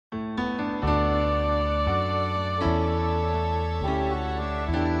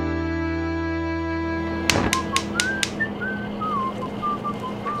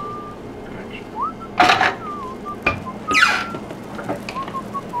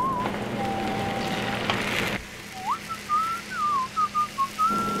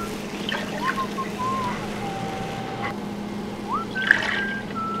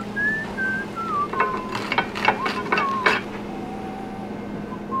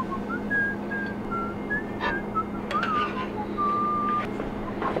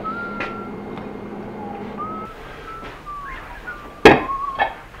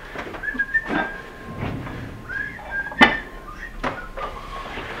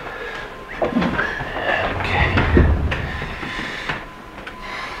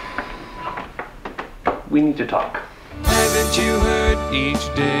we need to talk. Haven't you heard?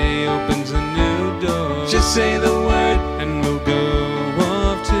 Each day opens a new door. Just say the word and we'll go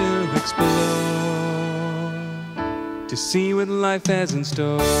off to explore, to see what life has in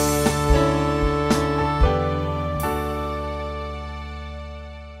store.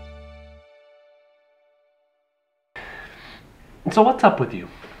 So what's up with you?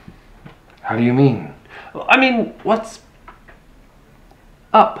 How do you mean? I mean, what's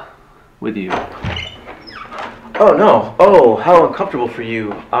up with you? Oh no. Oh, how uncomfortable for you.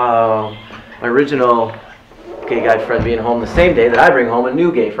 My original gay guy friend being home the same day that I bring home a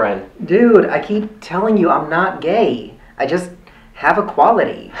new gay friend. Dude, I keep telling you I'm not gay. I just have a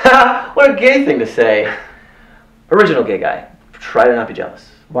quality. Ha! What a gay thing to say. Original gay guy. Try to not be jealous.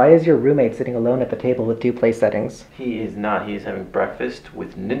 Why is your roommate sitting alone at the table with 2 place settings? He is not. He is having breakfast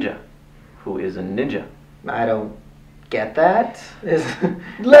with Ninja, who is a ninja. I don't get that. Is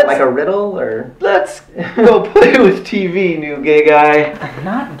that like a riddle or? Let's go play with TV, new gay guy. I'm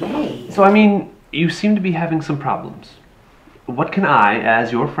not gay. So, I mean, you seem to be having some problems. What can I,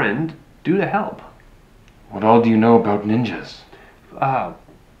 as your friend, do to help? What all do you know about ninjas?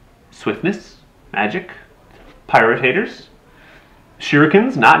 Swiftness, magic, piratators,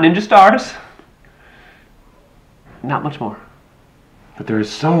 shurikens, not ninja stars. Not much more. But there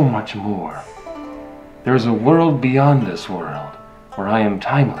is so much more. There is a world beyond this world, where I am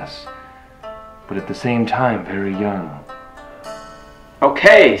timeless, but at the same time very young.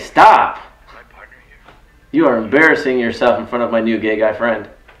 Okay, stop. You are embarrassing yourself in front of my new gay guy friend.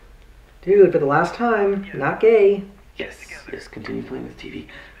 Dude, for the last time, not gay. Yes, continue playing with TV.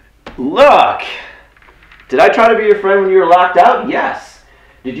 Look! Did I try to be your friend when you were locked out? Yes.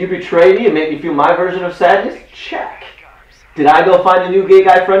 Did you betray me and make me feel my version of sadness? Check. Did I go find a new gay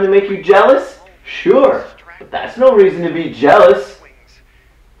guy friend to make you jealous? Sure. But that's no reason to be jealous.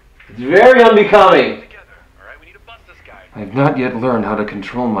 It's very unbecoming. I have not yet learned how to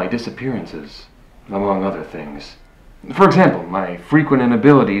control my disappearances, among other things. For example, my frequent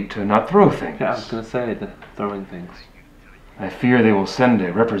inability to not throw things. Yeah, I was going to say, the throwing things. I fear they will send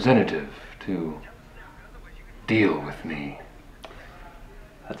a representative to deal with me.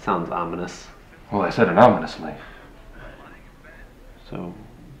 That sounds ominous. Well, I said it ominously. So,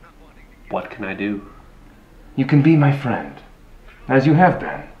 what can I do? You can be my friend, as you have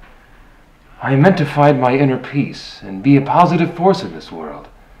been. I am meant to find my inner peace and be a positive force in this world.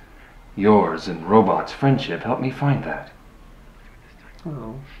 Yours and Robot's friendship helped me find that.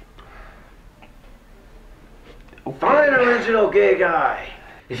 Oh. Okay. Fine, original gay guy.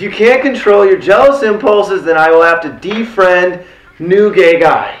 If you can't control your jealous impulses, then I will have to defriend new gay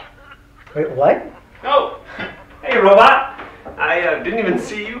guy. Wait, what? Oh, hey, Robot. I didn't even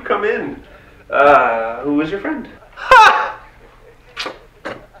see you come in. Who was your friend? Ha!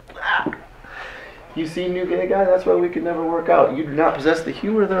 You see, new gay guy? That's why we could never work out. You do not possess the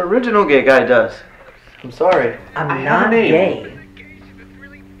humor the original gay guy does. I'm sorry. I'm not gay.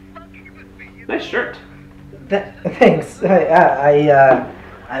 Nice shirt. Thanks.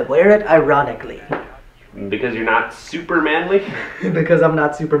 I wear it ironically. Because you're not super manly? Because I'm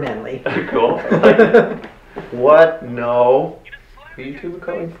not super manly. Cool. What? No. Are you two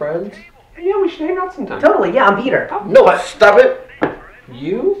becoming friends? Yeah, we should hang out sometime. Totally, yeah, I'm Peter. No, stop it.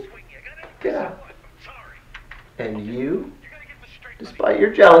 You? Get out. And you, despite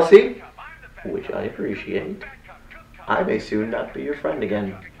your jealousy, which I appreciate, I may soon not be your friend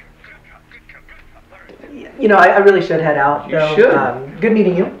again. You know, I really should head out. You though. should. Good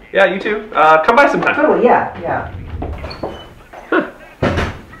meeting you. Yeah, you too. Come by sometime. Totally, yeah. Huh.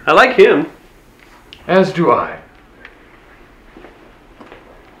 I like him. As do I.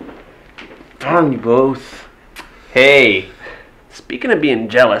 Darn you both. Hey, speaking of being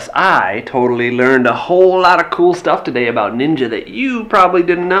jealous, I totally learned a whole lot of cool stuff today about Ninja that you probably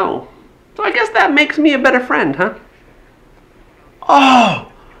didn't know. So I guess that makes me a better friend, huh?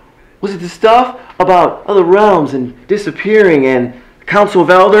 Oh! Was it the stuff about other realms and disappearing and Council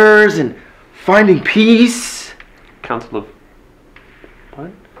of Elders and finding peace? Council of... what?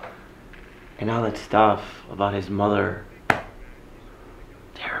 And all that stuff about his mother.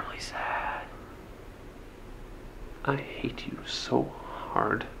 Terribly sad. I hate you so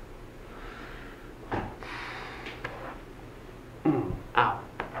hard. Ow.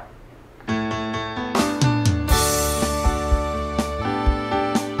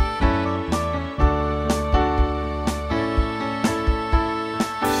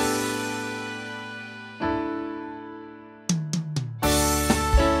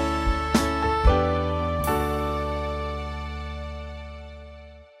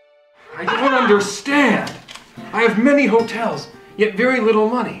 I don't understand. I have many hotels, yet very little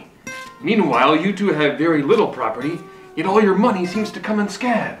money. Meanwhile, you two have very little property, yet all your money seems to come in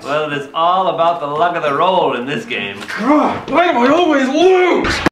scads. Well, it is all about the luck of the roll in this game. Why do I always lose?